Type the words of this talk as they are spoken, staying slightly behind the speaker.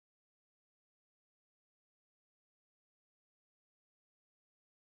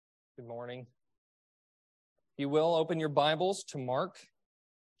Good morning. If you will, open your Bibles to Mark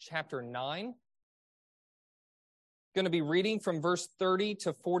chapter 9. Going to be reading from verse 30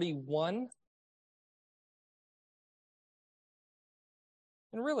 to 41.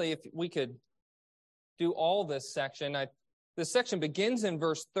 And really, if we could do all this section, this section begins in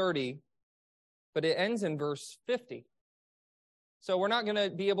verse 30, but it ends in verse 50. So we're not going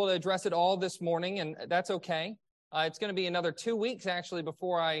to be able to address it all this morning, and that's okay. It's going to be another 2 weeks, actually,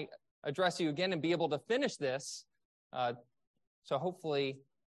 before I address you again and be able to finish this. So hopefully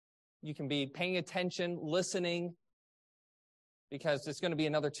you can be paying attention, listening, because it's going to be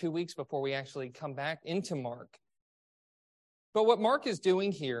another 2 weeks before we actually come back into Mark. But what Mark is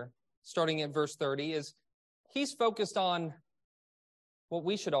doing here, starting at verse 30, is he's focused on what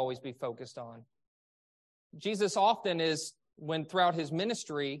we should always be focused on. Jesus often is, when throughout his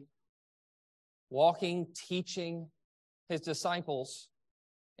ministry, walking, teaching his disciples,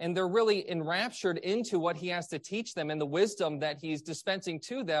 and they're really enraptured into what he has to teach them and the wisdom that he's dispensing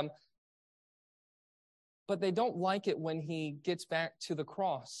to them, but they don't like it when he gets back to the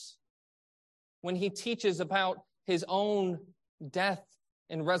cross, when he teaches about his own death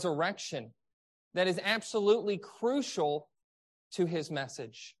and resurrection that is absolutely crucial to his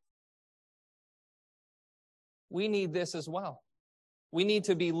message. We need this as well. We need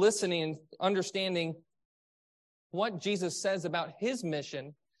to be listening and understanding what Jesus says about his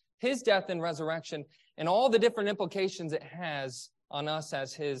mission, his death and resurrection, and all the different implications it has on us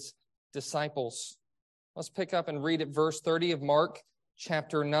as his disciples. Let's pick up and read at verse 30 of Mark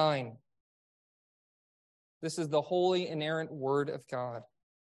chapter 9. This is the holy, inerrant word of God.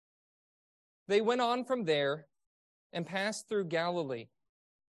 They went on from there and passed through Galilee,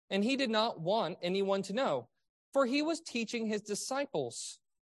 and he did not want anyone to know, for he was teaching his disciples,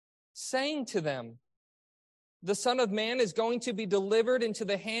 saying to them, "The Son of Man is going to be delivered into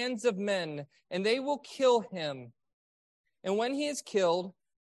the hands of men, and they will kill him. And when he is killed,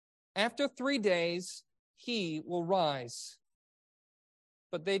 after 3 days, he will rise."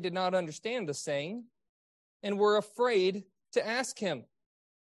 But they did not understand the saying, and were afraid to ask him.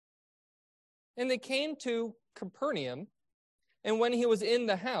 And they came to Capernaum, and when he was in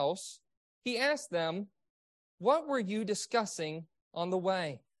the house, he asked them, "What were you discussing on the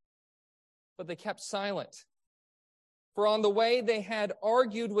way?" But they kept silent. For on the way they had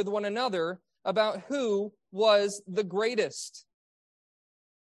argued with one another about who was the greatest.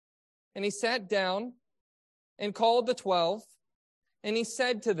 And he sat down and called the 12, and he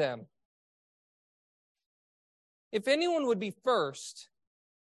said to them, "If anyone would be first,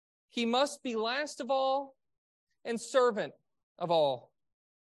 he must be last of all and servant of all."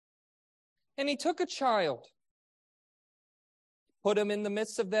 And he took a child, put him in the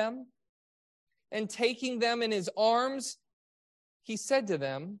midst of them, and taking them in his arms, he said to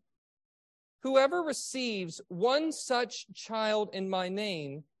them, "Whoever receives one such child in my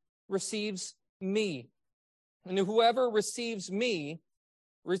name receives me. And whoever receives me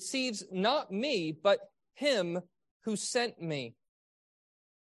receives not me, but him who sent me."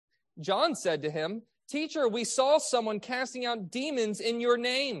 John said to him, "Teacher, we saw someone casting out demons in your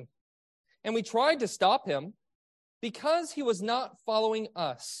name, and we tried to stop him because he was not following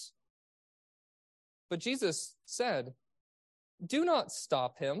us." But Jesus said, "Do not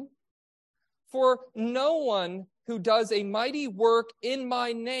stop him, for no one who does a mighty work in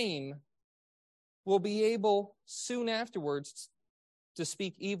my name will be able soon afterwards to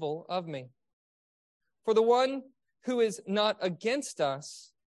speak evil of me. For the one who is not against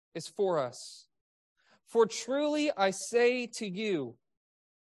us is for us. For truly I say to you,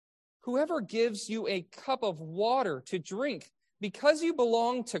 whoever gives you a cup of water to drink because you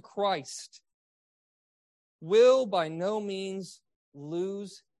belong to Christ will by no means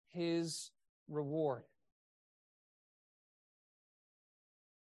lose his reward."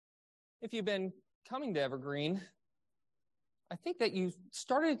 If you've been coming to Evergreen, I think that you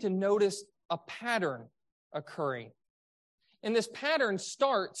started to notice a pattern occurring. And this pattern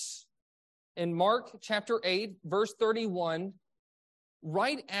starts in Mark chapter 8, verse 31,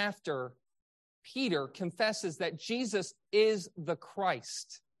 right after Peter confesses that Jesus is the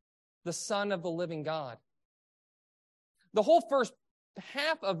Christ, the Son of the living God. The whole first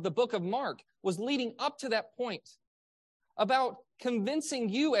half of the book of Mark was leading up to that point, about convincing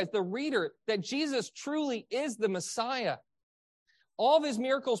you as the reader that Jesus truly is the Messiah. All of his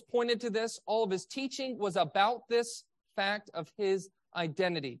miracles pointed to this. All of his teaching was about this fact of his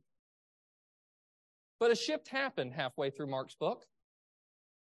identity. But a shift happened halfway through Mark's book.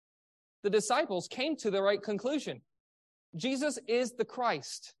 The disciples came to the right conclusion. Jesus is the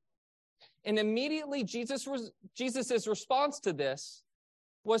Christ. And immediately Jesus' response to this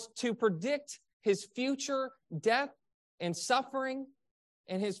was to predict his future death and suffering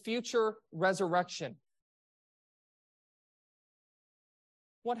and his future resurrection.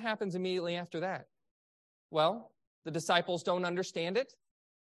 What happens immediately after that? Well, the disciples don't understand it.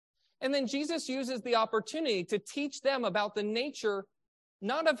 And then Jesus uses the opportunity to teach them about the nature,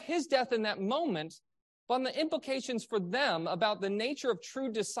 not of his death in that moment, but on the implications for them about the nature of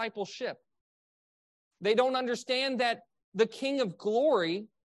true discipleship. They don't understand that the King of Glory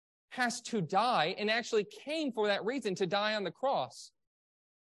has to die and actually came for that reason, to die on the cross.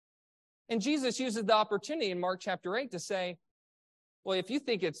 And Jesus uses the opportunity in Mark chapter 8 to say, well, if you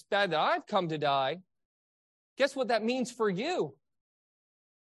think it's bad that I've come to die, guess what that means for you?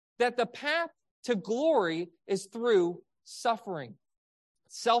 That the path to glory is through suffering,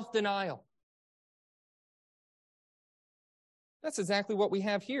 self-denial. That's exactly what we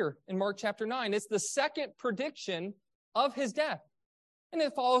have here in Mark chapter 9. It's the second prediction of his death. And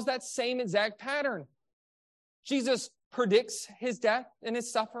it follows that same exact pattern. Jesus predicts his death and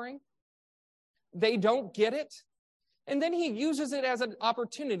his suffering. They don't get it. And then he uses it as an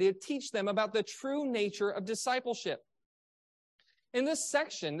opportunity to teach them about the true nature of discipleship. In this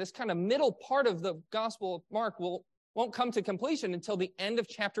section, this kind of middle part of the Gospel of Mark won't come to completion until the end of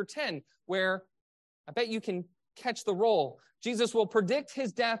chapter 10, where I bet you can catch the roll. Jesus will predict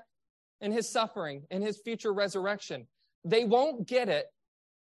his death and his suffering and his future resurrection. They won't get it,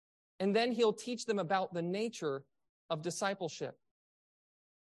 and then he'll teach them about the nature of discipleship.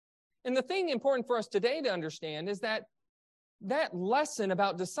 And the thing important for us today to understand is that that lesson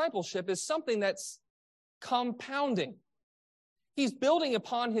about discipleship is something that's compounding. He's building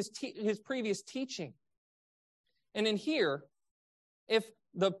upon his previous teaching. And in here, if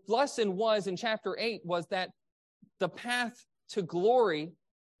the lesson was in chapter 8 was that the path to glory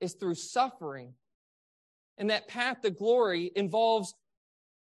is through suffering, and that path to glory involves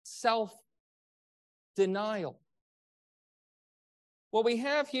self-denial. What we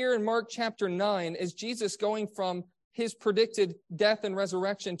have here in Mark chapter 9 is Jesus going from his predicted death and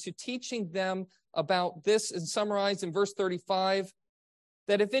resurrection to teaching them about this, and summarized in verse 35,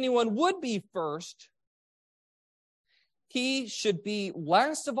 that if anyone would be first, he should be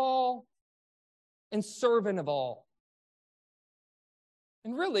last of all and servant of all.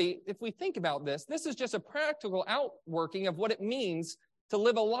 And really, if we think about this, this is just a practical outworking of what it means to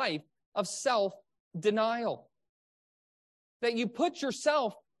live a life of self-denial. That you put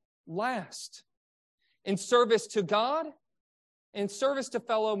yourself last in service to God, in service to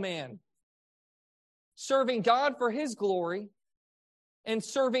fellow man. Serving God for his glory and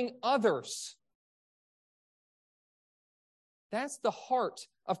serving others. That's the heart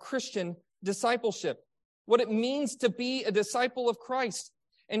of Christian discipleship. What it means to be a disciple of Christ.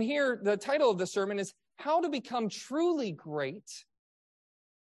 And here, the title of the sermon is How to Become Truly Great.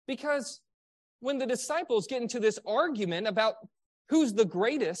 Because when the disciples get into this argument about who's the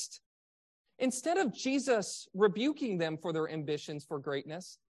greatest, instead of Jesus rebuking them for their ambitions for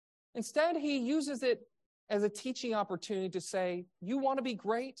greatness, instead he uses it as a teaching opportunity to say, you want to be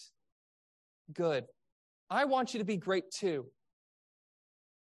great? Good. I want you to be great too.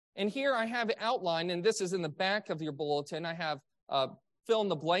 And here I have it outlined, and this is in the back of your bulletin. I have fill in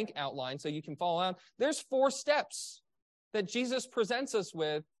the blank outline so you can follow on. There's 4 steps that Jesus presents us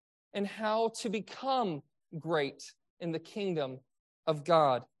with in how to become great in the kingdom of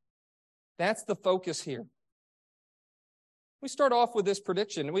God. That's the focus here. We start off with this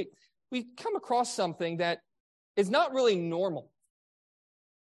prediction. We come across something that is not really normal.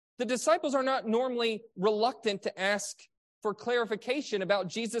 The disciples are not normally reluctant to ask for clarification about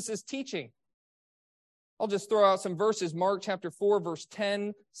Jesus' teaching. I'll just throw out some verses. Mark chapter 4, verse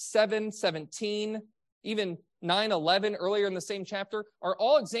 10, 7, 17, even 9, 11, earlier in the same chapter, are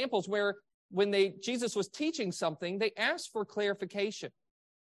all examples where when Jesus was teaching something, they asked for clarification.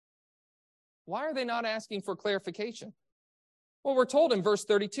 Why are they not asking for clarification? Well, we're told in verse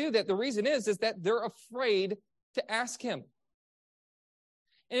 32 that the reason is that they're afraid to ask him.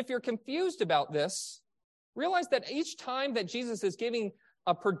 And if you're confused about this, realize that each time that Jesus is giving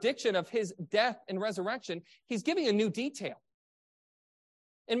a prediction of his death and resurrection, he's giving a new detail.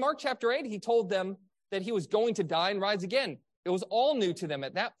 In Mark chapter 8, he told them that he was going to die and rise again. It was all new to them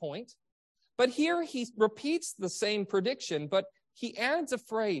at that point. But here he repeats the same prediction, but he adds a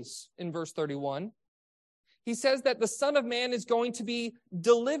phrase in verse 31. He says that the Son of Man is going to be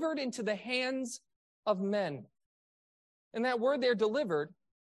delivered into the hands of men. And that word there, delivered,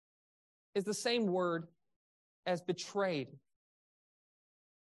 is the same word as betrayed.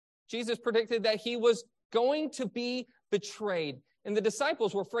 Jesus predicted that he was going to be betrayed. And the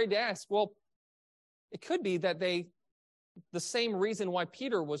disciples were afraid to ask, well, it could be that they the same reason why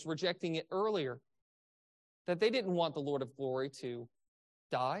Peter was rejecting it earlier, that they didn't want the Lord of glory to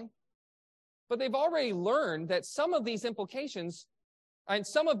die. But they've already learned that some of these implications and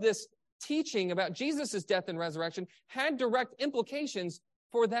some of this teaching about Jesus' death and resurrection had direct implications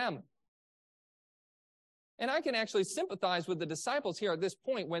for them. And I can actually sympathize with the disciples here at this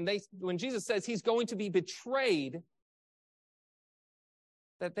point when Jesus says he's going to be betrayed,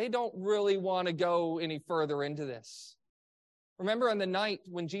 that they don't really want to go any further into this. Remember on the night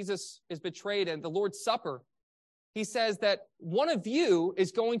when Jesus is betrayed at the Lord's Supper, he says that one of you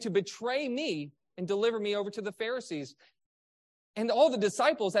is going to betray me and deliver me over to the Pharisees. And all the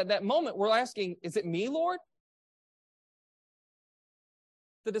disciples at that moment were asking, is it me, Lord?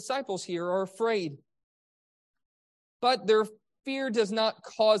 The disciples here are afraid. But their fear does not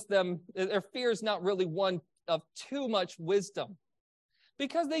cause them, their fear is not really one of too much wisdom,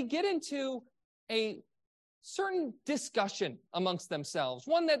 because they get into a certain discussion amongst themselves,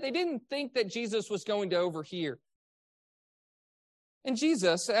 one that they didn't think that Jesus was going to overhear. And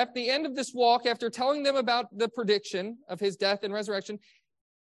Jesus, at the end of this walk, after telling them about the prediction of his death and resurrection,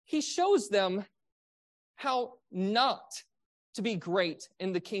 he shows them how not to be great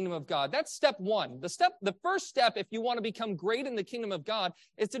in the kingdom of God. That's step one. The first step, if you want to become great in the kingdom of God,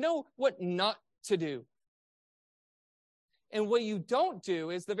 is to know what not to do. And what you don't do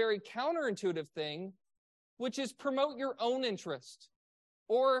is the very counterintuitive thing, which is promote your own interest.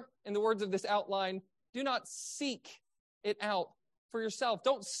 Or, in the words of this outline, do not seek it out for yourself.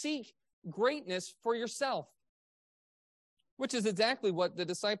 Don't seek greatness for yourself, which is exactly what the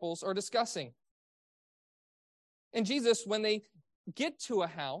disciples are discussing. And Jesus, when they get to a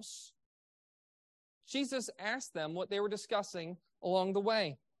house, Jesus asked them what they were discussing along the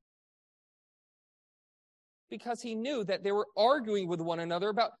way, because he knew that they were arguing with one another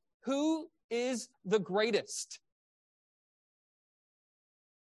about who is the greatest.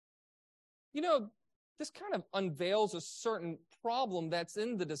 You know, this kind of unveils a certain problem that's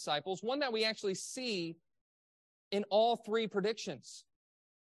in the disciples, one that we actually see in all three predictions.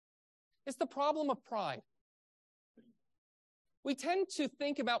 It's the problem of pride. We tend to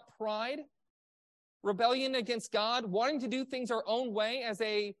think about pride, rebellion against God, wanting to do things our own way as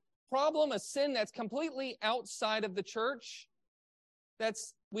a problem, a sin that's completely outside of the church,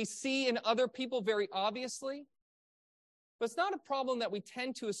 we see in other people very obviously. But it's not a problem that we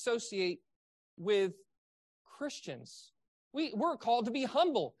tend to associate with Christians. We're called to be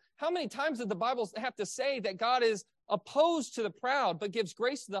humble. How many times did the Bible have to say that God is opposed to the proud but gives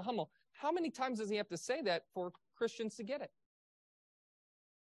grace to the humble? How many times does he have to say that for Christians to get it?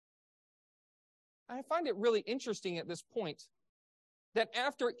 I find it really interesting at this point that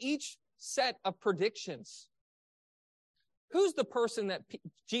after each set of predictions, who's the person that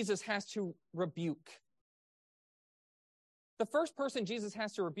Jesus has to rebuke? The first person Jesus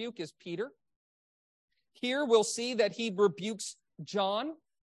has to rebuke is Peter. Here we'll see that he rebukes John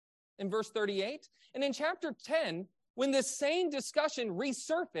in verse 38. And in chapter 10, when this same discussion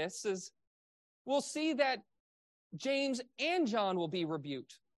resurfaces, we'll see that James and John will be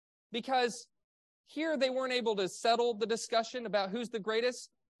rebuked, because here they weren't able to settle the discussion about who's the greatest,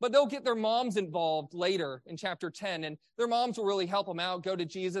 but they'll get their moms involved later in chapter 10, and their moms will really help them out, go to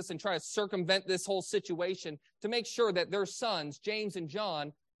Jesus and try to circumvent this whole situation to make sure that their sons, James and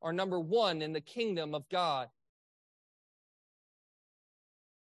John, are number one in the kingdom of God.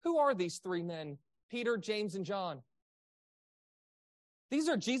 Who are these three men? Peter, James, and John. These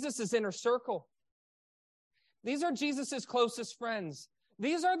are Jesus' inner circle. These are Jesus' closest friends.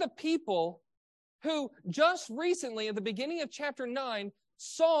 These are the people who just recently, at the beginning of chapter 9,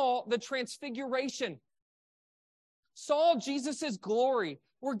 saw the transfiguration, saw Jesus' glory,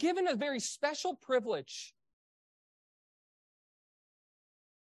 were given a very special privilege.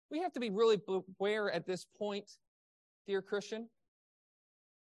 We have to be really aware at this point, dear Christian.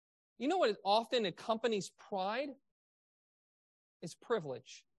 You know what often accompanies pride? Is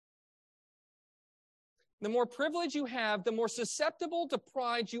privilege. The more privilege you have, the more susceptible to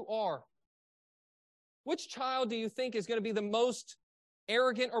pride you are. Which child do you think is going to be the most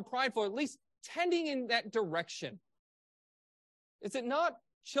arrogant or prideful, at least tending in that direction? Is it not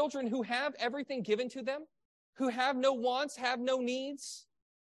children who have everything given to them, who have no wants, have no needs?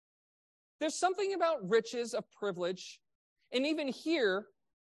 There's something about riches of privilege, and even here,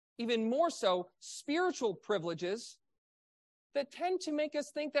 even more so, spiritual privileges that tend to make us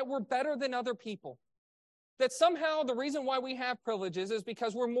think that we're better than other people. That somehow the reason why we have privileges is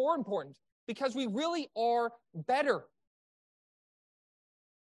because we're more important, because we really are better.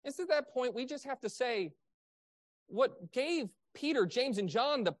 It's at that point we just have to say, what gave Peter, James, and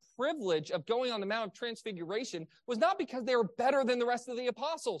John the privilege of going on the Mount of Transfiguration was not because they were better than the rest of the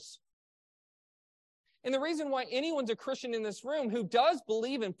apostles. And the reason why anyone's a Christian in this room who does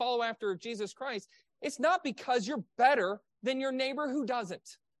believe and follow after Jesus Christ, it's not because you're better than your neighbor who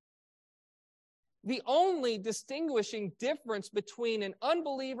doesn't. The only distinguishing difference between an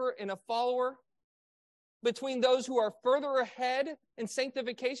unbeliever and a follower, between those who are further ahead in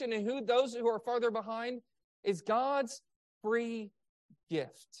sanctification and those who are farther behind, is God's free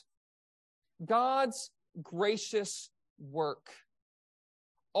gift. God's gracious work.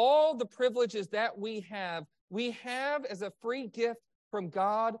 All the privileges that we have as a free gift from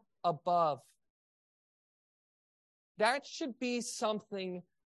God above. That should be something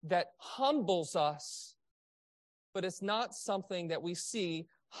that humbles us, but it's not something that we see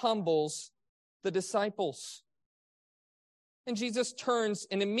humbles the disciples. And Jesus turns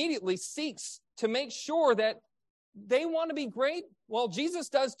and immediately seeks to make sure that they want to be great. Well, Jesus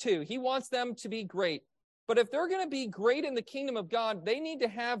does too. He wants them to be great. But if they're going to be great in the kingdom of God, they need to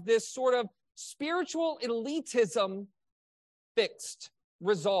have this sort of spiritual elitism fixed,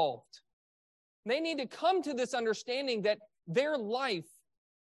 resolved. They need to come to this understanding that their life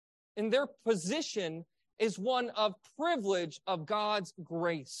and their position is one of privilege of God's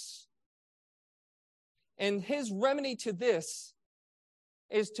grace. And his remedy to this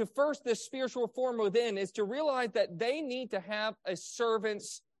is to first, this spiritual reform within, is to realize that they need to have a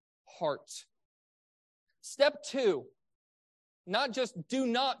servant's heart. Step 2, not just do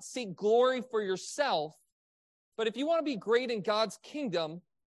not seek glory for yourself, but if you want to be great in God's kingdom,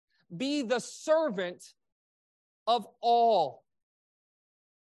 be the servant of all.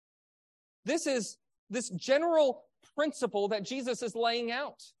 This is this general principle that Jesus is laying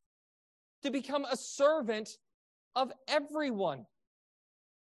out, to become a servant of everyone.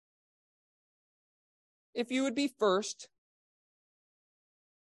 If you would be first,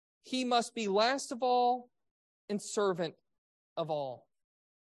 he must be last of all and servant of all.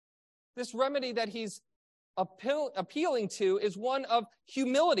 This remedy that he's appealing to is one of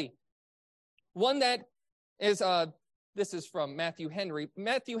humility. One that is, this is from Matthew Henry.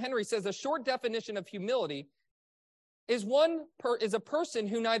 Matthew Henry says a short definition of humility is a person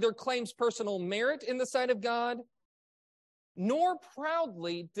who neither claims personal merit in the sight of God, nor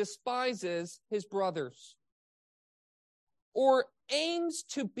proudly despises his brothers, or aims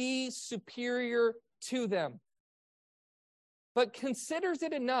to be superior to them, but considers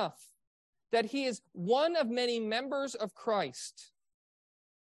it enough that he is one of many members of Christ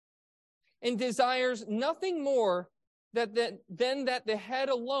and desires nothing more than that the head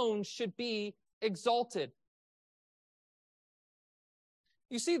alone should be exalted.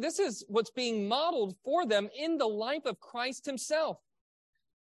 You see, this is what's being modeled for them in the life of Christ himself.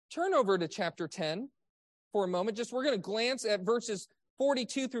 Turn over to chapter 10 for a moment. We're going to glance at verses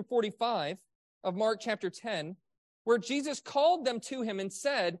 42 through 45 of Mark chapter 10, where Jesus called them to him and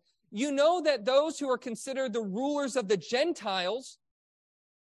said, "You know that those who are considered the rulers of the Gentiles,"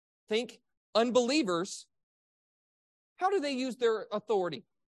 think unbelievers, how do they use their authority?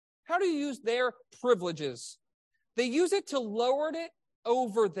 How do you use their privileges? They use it to lord it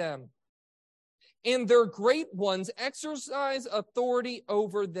over them. And their great ones exercise authority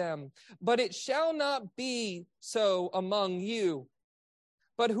over them. But it shall not be so among you.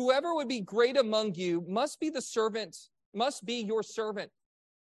 But whoever would be great among you must be your servant.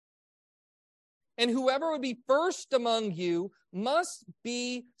 And whoever would be first among you must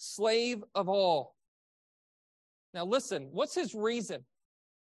be slave of all. Now listen, what's his reason?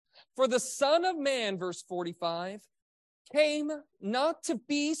 For the Son of Man, verse 45, came not to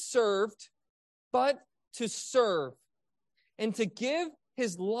be served, but to serve, and to give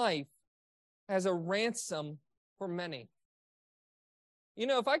his life as a ransom for many. You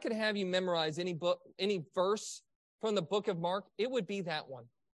know, if I could have you memorize any verse from the book of Mark, it would be that one.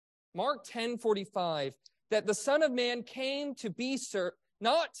 Mark 10:45, that the Son of Man came to be served,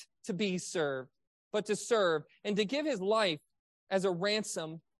 not to be served, but to serve, and to give his life as a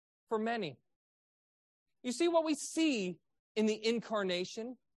ransom for many. You see what we see in the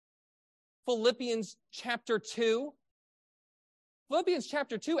incarnation? Philippians chapter 2. Philippians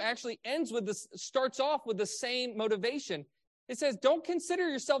chapter 2 actually starts off with the same motivation. It says, don't consider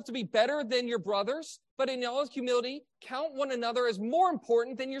yourself to be better than your brothers, but in all humility, count one another as more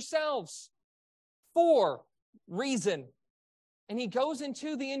important than yourselves. For reason. And he goes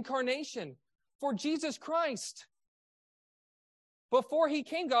into the incarnation. For Jesus Christ, before he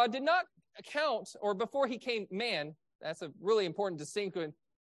came God, did not count, or before he came man, that's a really important distinction,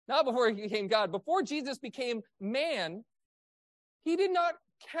 not before he became God, before Jesus became man, he did not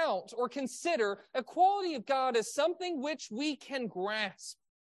count or consider equality of God as something which we can grasp.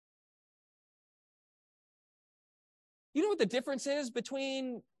 You know what the difference is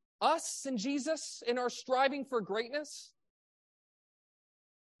between us and Jesus in our striving for greatness?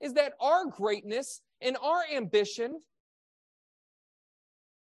 Is that our greatness and our ambition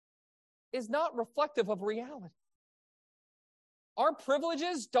is not reflective of reality. Our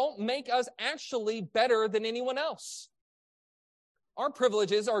privileges don't make us actually better than anyone else. Our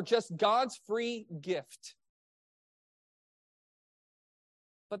privileges are just God's free gift.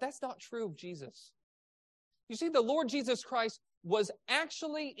 But that's not true of Jesus. You see, the Lord Jesus Christ was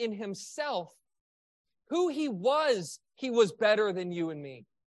actually in himself who he was better than you and me.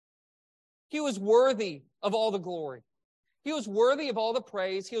 He was worthy of all the glory. He was worthy of all the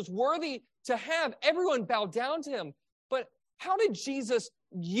praise. He was worthy to have everyone bow down to him. But how did Jesus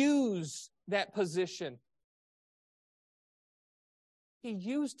use that position? He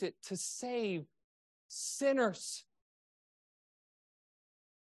used it to save sinners.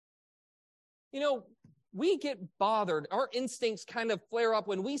 You know, we get bothered. Our instincts kind of flare up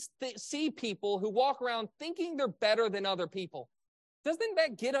when we see people who walk around thinking they're better than other people. Doesn't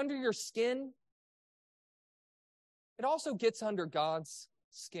that get under your skin? It also gets under God's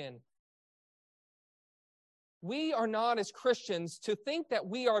skin. We are not, as Christians, to think that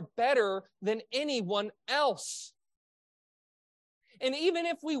we are better than anyone else. And even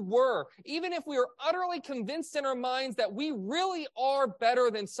if we were utterly convinced in our minds that we really are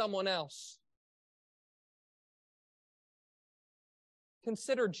better than someone else,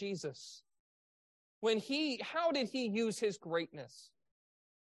 consider Jesus. How did he use his greatness?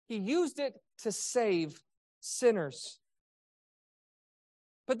 He used it to save sinners.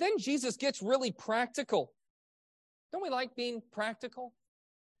 But then Jesus gets really practical. Don't we like being practical?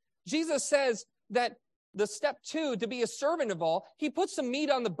 Jesus says that the step 2, to be a servant of all, he puts some meat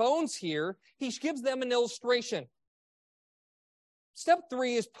on the bones here. He gives them an illustration. Step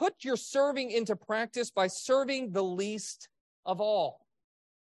 3 is put your serving into practice by serving the least of all.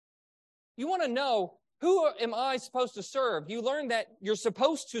 You want to know, who am I supposed to serve? You learn that you're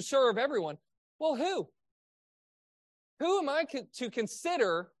supposed to serve everyone. Well, who? Who am I to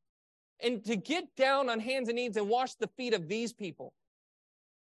consider and to get down on hands and knees and wash the feet of these people?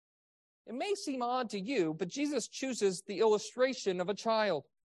 It may seem odd to you, but Jesus chooses the illustration of a child.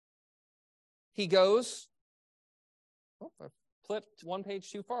 He goes, I flipped one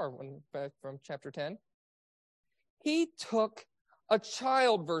page too far back from chapter 10. He took a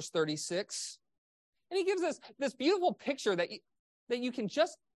child, verse 36, and he gives us this beautiful picture that you can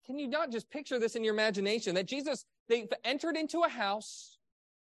you not just picture this in your imagination, that they've entered into a house.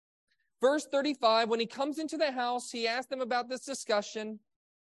 Verse 35, when he comes into the house, he asked them about this discussion.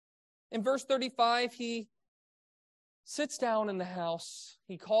 In verse 35, he sits down in the house.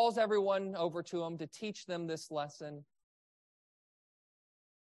 He calls everyone over to him to teach them this lesson.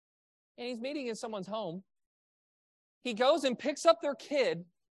 And he's meeting in someone's home. He goes and picks up their kid,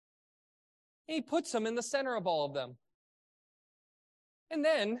 and he puts him in the center of all of them. And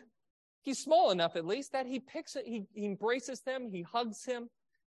then, he's small enough at least, that he embraces them, he hugs him,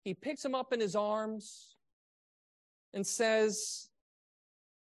 he picks him up in his arms, and says,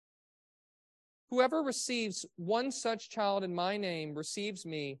 "Whoever receives one such child in my name receives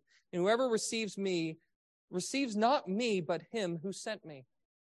me, and whoever receives me receives not me, but him who sent me."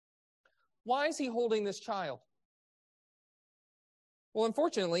 Why is he holding this child? Well,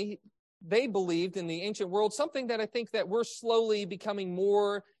 unfortunately, they believed in the ancient world something that I think that we're slowly becoming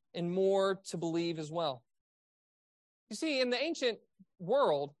more and more to believe as well. You see, in the ancient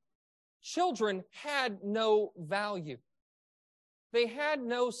world, children had no value. They had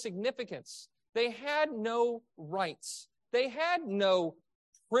no significance. They had no rights. They had no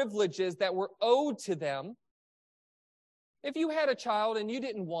privileges that were owed to them. If you had a child and you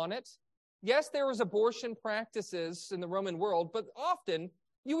didn't want it, yes, there was abortion practices in the Roman world, but often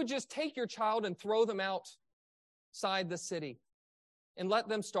you would just take your child and throw them outside the city and let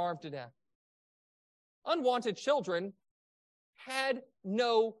them starve to death. Unwanted children had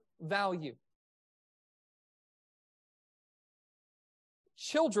no value.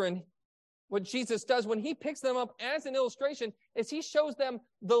 Children, what Jesus does when he picks them up as an illustration is he shows them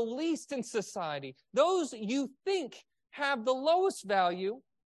the least in society. Those you think have the lowest value,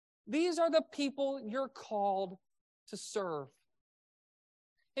 these are the people you're called to serve.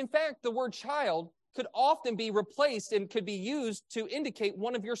 In fact, the word child could often be replaced and could be used to indicate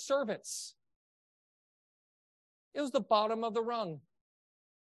one of your servants. It was the bottom of the rung.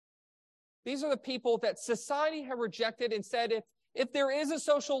 These are the people that society had rejected and said, if there is a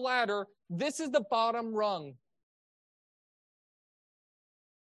social ladder, this is the bottom rung.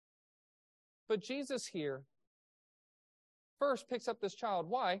 But Jesus here first picks up this child.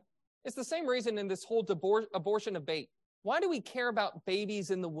 Why? It's the same reason in this whole abortion debate. Why do we care about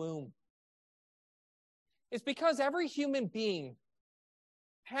babies in the womb? It's because every human being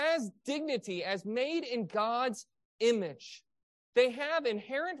has dignity as made in God's image. They have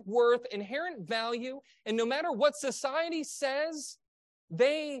inherent worth, inherent value, and no matter what society says,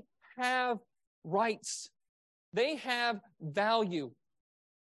 they have rights. They have value.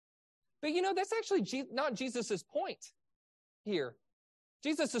 But that's actually not Jesus' point here.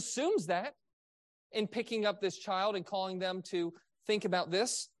 Jesus assumes that in picking up this child and calling them to think about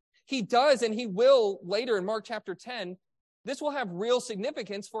this. He does, and he will later in Mark chapter 10. This will have real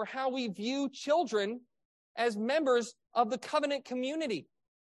significance for how we view children as members of the covenant community.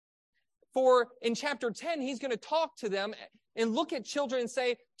 For in chapter 10, he's going to talk to them and look at children and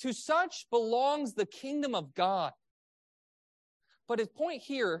say, to such belongs the kingdom of God. But his point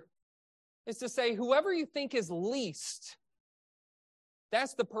here is to say, whoever you think is least,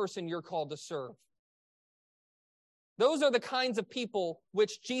 that's the person you're called to serve. Those are the kinds of people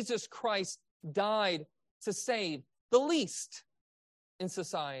which Jesus Christ died to save, the least in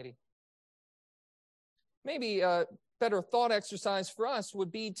society. Maybe a better thought exercise for us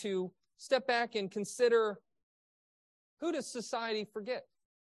would be to step back and consider, who does society forget?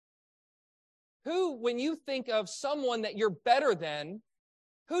 Who, when you think of someone that you're better than,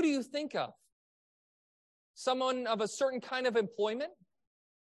 who do you think of? Someone of a certain kind of employment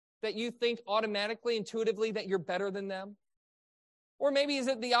that you think automatically, intuitively that you're better than them? Or maybe is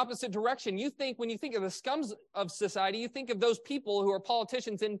it the opposite direction? You think, when you think of the scums of society, you think of those people who are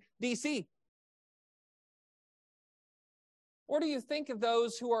politicians in D.C. Or do you think of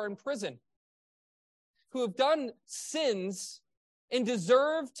those who are in prison, who have done sins and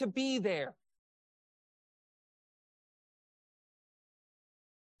deserve to be there?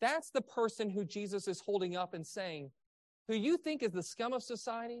 That's the person who Jesus is holding up and saying, who you think is the scum of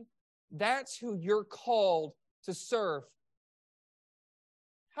society, that's who you're called to serve.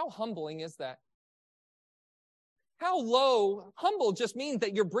 How humbling is that? How low? Humble just means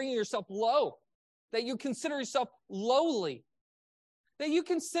that you're bringing yourself low, that you consider yourself lowly, that you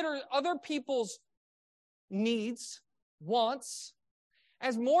consider other people's needs, wants,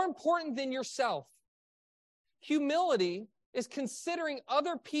 as more important than yourself. Humility is considering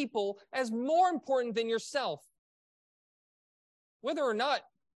other people as more important than yourself. Whether or not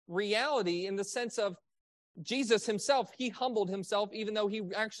reality in the sense of Jesus himself, he humbled himself even though he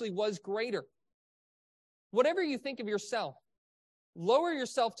actually was greater. Whatever you think of yourself, lower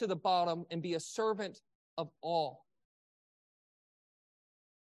yourself to the bottom and be a servant of all.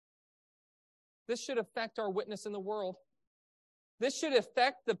 This should affect our witness in the world. This should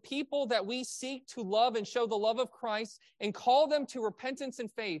affect the people that we seek to love and show the love of Christ and call them to repentance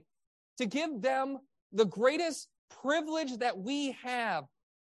and faith, to give them the greatest privilege that we have,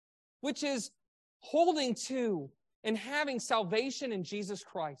 which is holding to and having salvation in Jesus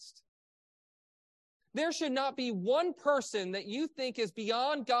Christ. There should not be one person that you think is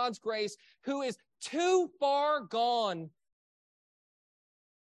beyond God's grace who is too far gone.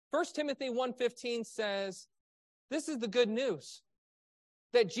 1 Timothy 1:15 says, this is the good news,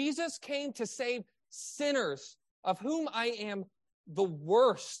 that Jesus came to save sinners, of whom I am the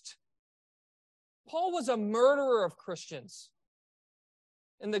worst. Paul was a murderer of Christians,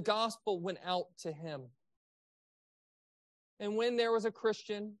 and the gospel went out to him. And when there was a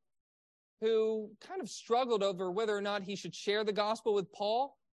Christian who kind of struggled over whether or not he should share the gospel with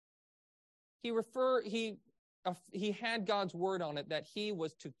Paul, he had God's word on it that he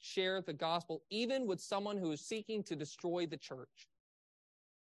was to share the gospel even with someone who is seeking to destroy the church.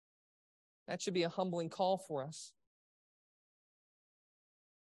 That should be a humbling call for us.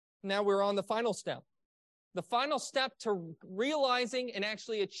 Now we're on the final step. The final step to realizing and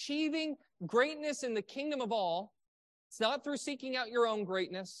actually achieving greatness in the kingdom of all. It's not through seeking out your own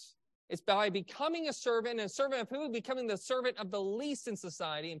greatness. It's by becoming a servant, and a servant of who? Becoming the servant of the least in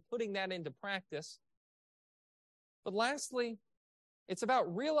society and putting that into practice. But lastly, it's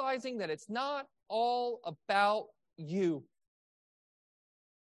about realizing that it's not all about you.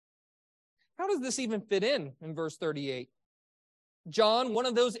 How does this even fit in verse 38? John, one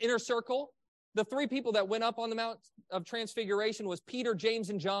of those inner circle, the three people that went up on the Mount of Transfiguration was Peter, James,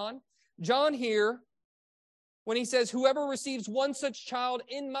 and John. John here, when he says, whoever receives one such child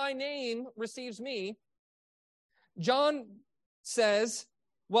in my name receives me, John says,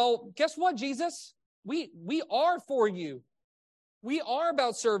 well, guess what, Jesus? We are for you. We are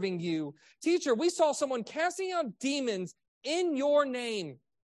about serving you. Teacher, we saw someone casting out demons in your name.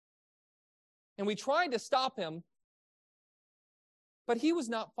 And we tried to stop him, but he was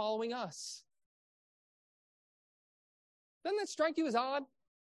not following us. Doesn't that strike you as odd?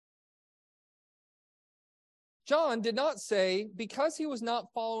 John did not say, because he was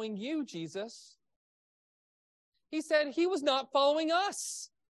not following you, Jesus. He said he was not following us.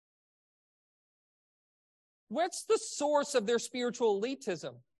 What's the source of their spiritual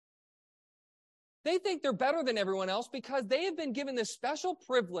elitism? They think they're better than everyone else because they have been given this special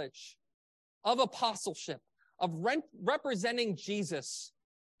privilege of apostleship, of representing Jesus.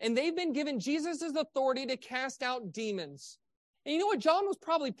 And they've been given Jesus' authority to cast out demons. And you know what? John was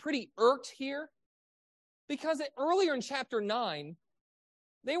probably pretty irked here because earlier in chapter 9,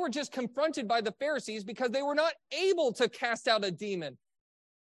 they were just confronted by the Pharisees because they were not able to cast out a demon.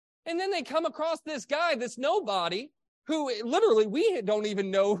 And then they come across this guy, this nobody, who literally we don't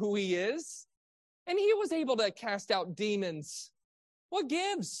even know who he is. And he was able to cast out demons. What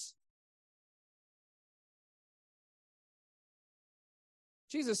gives?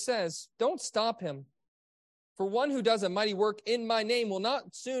 Jesus says, don't stop him. For one who does a mighty work in my name will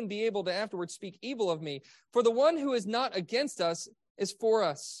not soon be able to afterwards speak evil of me. For the one who is not against us is for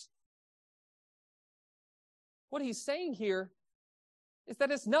us. What he's saying here is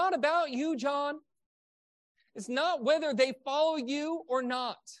that it's not about you, John. It's not whether they follow you or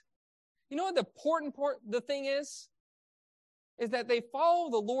not. You know what the important part, the thing is that they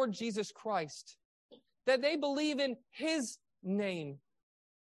follow the Lord Jesus Christ, that they believe in his name.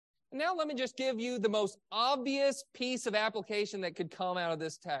 Now let me just give you the most obvious piece of application that could come out of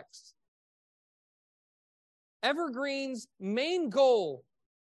this text. Evergreen's main goal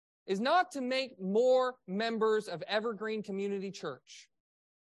is not to make more members of Evergreen Community Church.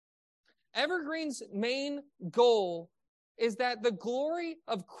 Evergreen's main goal is that the glory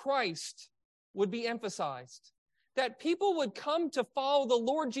of Christ would be emphasized. That people would come to follow the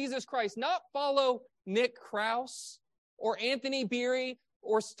Lord Jesus Christ, not follow Nick Krause or Anthony Beery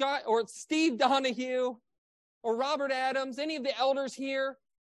or Scott or Steve Donahue or Robert Adams, any of the elders here.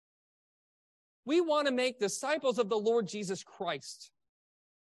 We want to make disciples of the Lord Jesus Christ.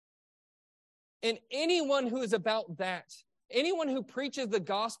 And anyone who is about that, anyone who preaches the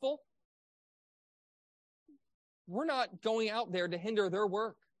gospel, we're not going out there to hinder their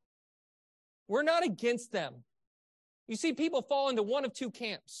work. We're not against them. You see, people fall into one of two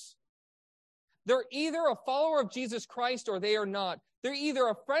camps. They're either a follower of Jesus Christ or they are not. They're either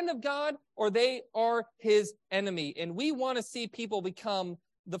a friend of God or they are his enemy. And we want to see people become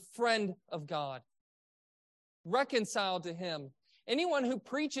the friend of God, reconciled to him. Anyone who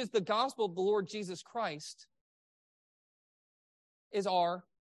preaches the gospel of the Lord Jesus Christ is our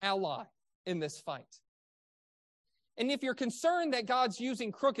ally in this fight. And if you're concerned that God's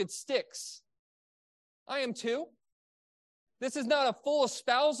using crooked sticks, I am too. This is not a full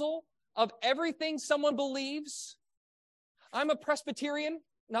espousal of everything someone believes. I'm a Presbyterian,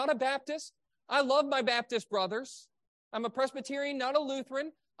 not a Baptist. I love my Baptist brothers. I'm a Presbyterian, not a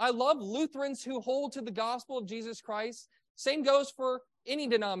Lutheran. I love Lutherans who hold to the gospel of Jesus Christ. Same goes for any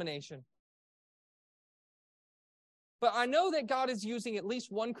denomination. But I know that God is using at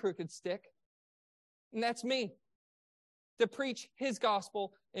least one crooked stick, and that's me, to preach his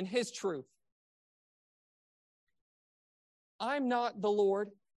gospel and his truth. I'm not the Lord.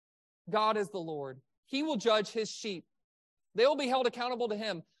 God is the Lord. He will judge his sheep. They will be held accountable to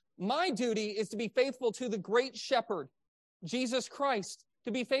him. My duty is to be faithful to the great shepherd, Jesus Christ,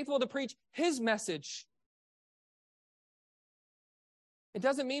 to be faithful to preach his message. It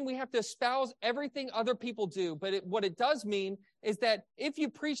doesn't mean we have to espouse everything other people do, but what it does mean is that if you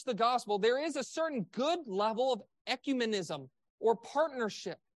preach the gospel, there is a certain good level of ecumenism or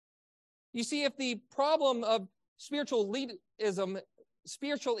partnership. You see, if the problem of spiritual elitism,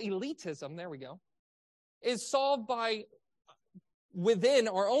 there we go, is solved by within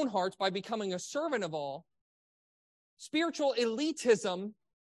our own hearts by becoming a servant of all, spiritual elitism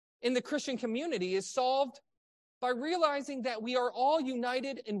in the Christian community is solved by realizing that we are all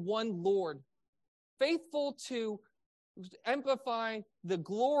united in one Lord, faithful to amplify the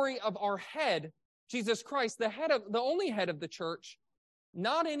glory of our head, Jesus Christ, the only head of the church,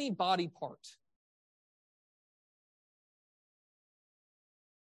 not any body part.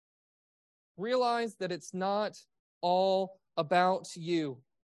 Realize that it's not all about you.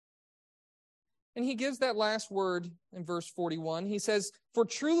 And he gives that last word in verse 41. He says, "For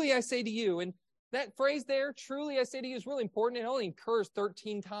truly I say to you," and that phrase there, truly I say to you, is really important. It only occurs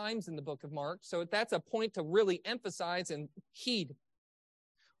 13 times in the book of Mark. So that's a point to really emphasize and heed.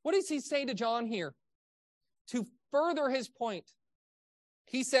 What does he say to John here? To further his point,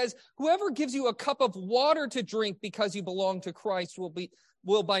 he says, "Whoever gives you a cup of water to drink because you belong to Christ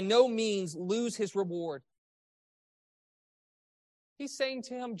will by no means lose his reward." He's saying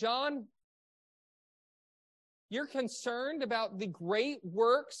to him, John, You're concerned about the great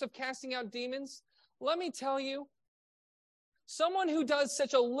works of casting out demons? Let me tell you, someone who does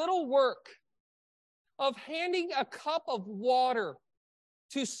such a little work of handing a cup of water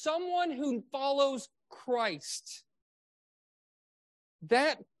to someone who follows Christ,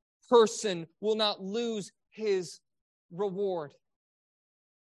 that person will not lose his reward.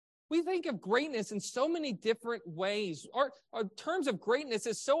 We think of greatness in so many different ways. Our terms of greatness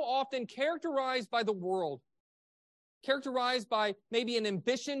is so often characterized by the world, characterized by maybe an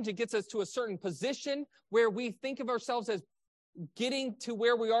ambition to get us to a certain position where we think of ourselves as getting to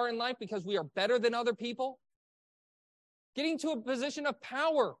where we are in life because we are better than other people, getting to a position of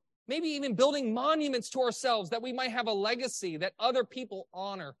power, maybe even building monuments to ourselves that we might have a legacy that other people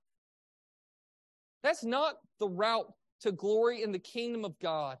honor. That's not the route to glory in the kingdom of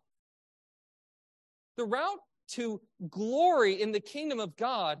God. The route to glory in the kingdom of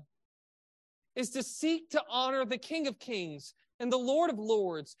God is to seek to honor the King of Kings and the Lord of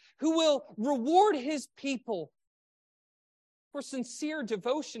Lords, who will reward his people for sincere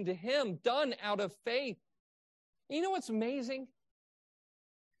devotion to him done out of faith. You know what's amazing?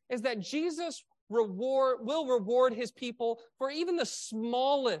 Is that Jesus will reward his people for even the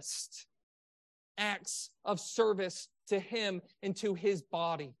smallest acts of service to him and to his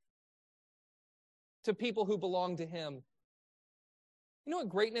body, to people who belong to him. You know what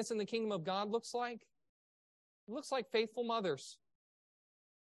greatness in the kingdom of God looks like? It looks like faithful mothers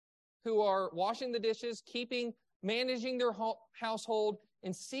who are washing the dishes, managing their household,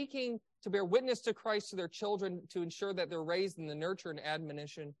 and seeking to bear witness to Christ to their children to ensure that they're raised in the nurture and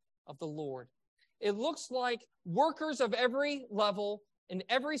admonition of the Lord. It looks like workers of every level, in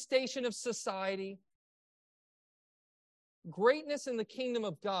every station of society. Greatness in the kingdom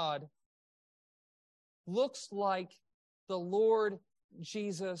of God looks like the Lord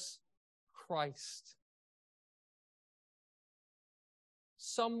Jesus Christ.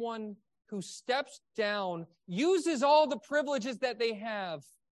 Someone who steps down, uses all the privileges that they have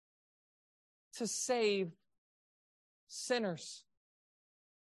to save sinners.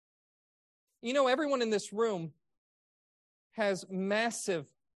 You know, everyone in this room has massive,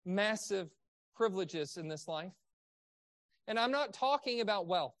 massive privileges in this life. And I'm not talking about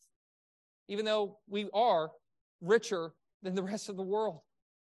wealth, even though we are richer than the rest of the world.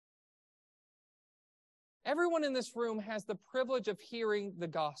 Everyone in this room has the privilege of hearing the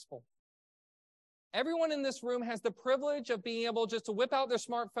gospel. Everyone in this room has the privilege of being able just to whip out their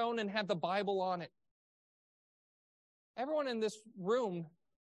smartphone and have the Bible on it. Everyone in this room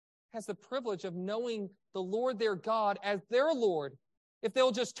has the privilege of knowing the Lord their God as their Lord, if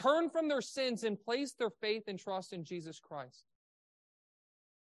they'll just turn from their sins and place their faith and trust in Jesus Christ.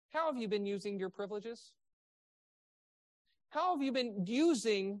 How have you been using your privileges? How have you been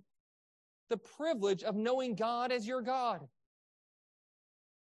using the privilege of knowing God as your God?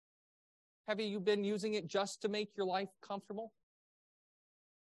 Have you been using it just to make your life comfortable?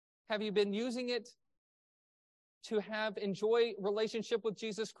 Have you been using it to enjoy relationship with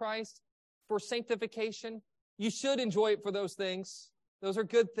Jesus Christ for sanctification? You should enjoy it for those things. Those are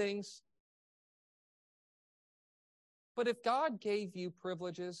good things. But if God gave you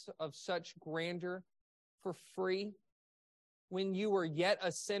privileges of such grandeur for free, when you were yet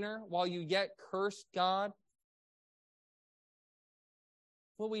a sinner, while you yet cursed God,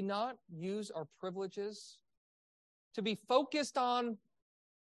 will we not use our privileges to be focused on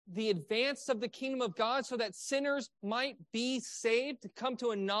the advance of the kingdom of God so that sinners might be saved, to come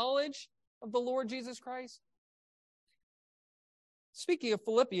to a knowledge of the Lord Jesus Christ? Speaking of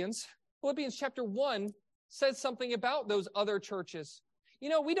Philippians chapter 1 says something about those other churches. You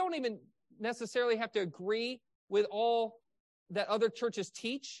know, we don't even necessarily have to agree with all that other churches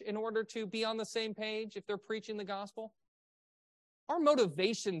teach in order to be on the same page if they're preaching the gospel. Our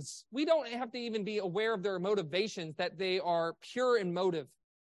motivations, we don't have to even be aware of their motivations, that they are pure in motive.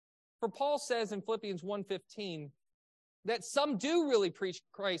 For Paul says in Philippians 1:15 that some do really preach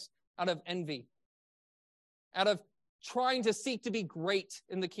Christ out of envy, out of trying to seek to be great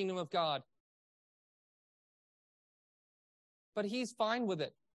in the kingdom of God. But he's fine with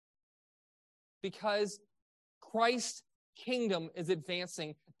it because Christ's kingdom is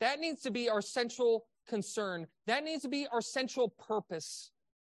advancing. That needs to be our central concern. That needs to be our central purpose.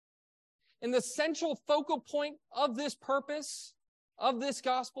 And the central focal point of this purpose, of this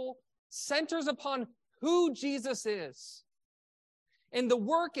gospel, centers upon who Jesus is and the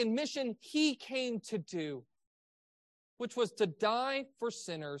work and mission he came to do, which was to die for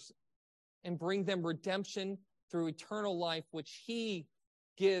sinners and bring them redemption through eternal life, which he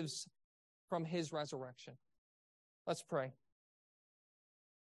gives from his resurrection. Let's pray.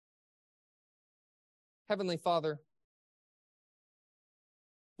 Heavenly Father,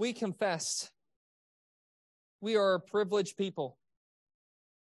 we confess we are a privileged people.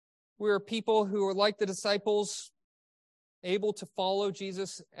 We are people who are like the disciples, able to follow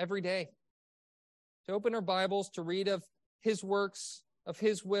Jesus every day, to open our Bibles, to read of his works, of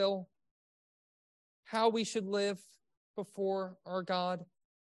his will, how we should live before our God.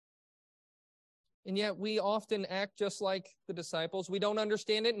 And yet we often act just like the disciples. We don't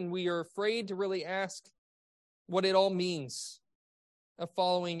understand it, and we are afraid to really ask what it all means of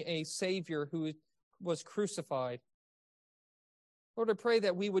following a Savior who was crucified. Lord, I pray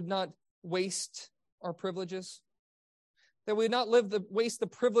that we would not waste our privileges, that we would not waste the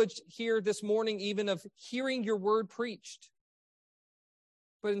privilege here this morning even of hearing your word preached,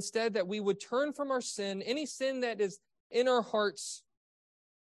 but instead that we would turn from our sin, any sin that is in our hearts,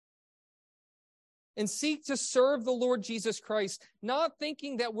 and seek to serve the Lord Jesus Christ, not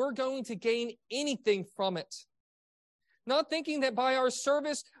thinking that we're going to gain anything from it. Not thinking that by our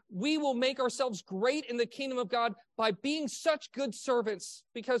service, we will make ourselves great in the kingdom of God by being such good servants.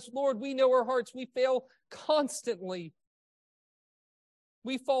 Because, Lord, we know our hearts, we fail constantly.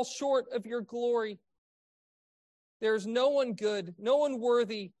 We fall short of your glory. There's no one good, no one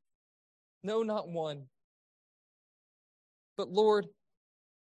worthy, no, not one. But, Lord,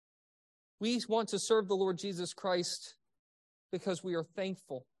 we want to serve the Lord Jesus Christ because we are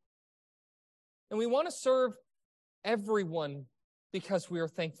thankful. And we want to serve everyone because we are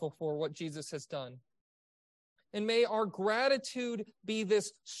thankful for what Jesus has done. And may our gratitude be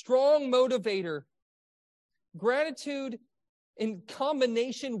this strong motivator. Gratitude in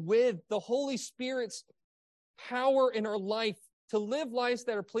combination with the Holy Spirit's power in our life to live lives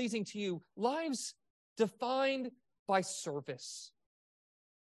that are pleasing to you, lives defined by service.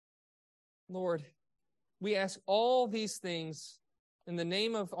 Lord, we ask all these things in the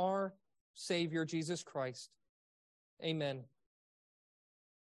name of our Savior, Jesus Christ. Amen. If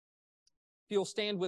you'll stand with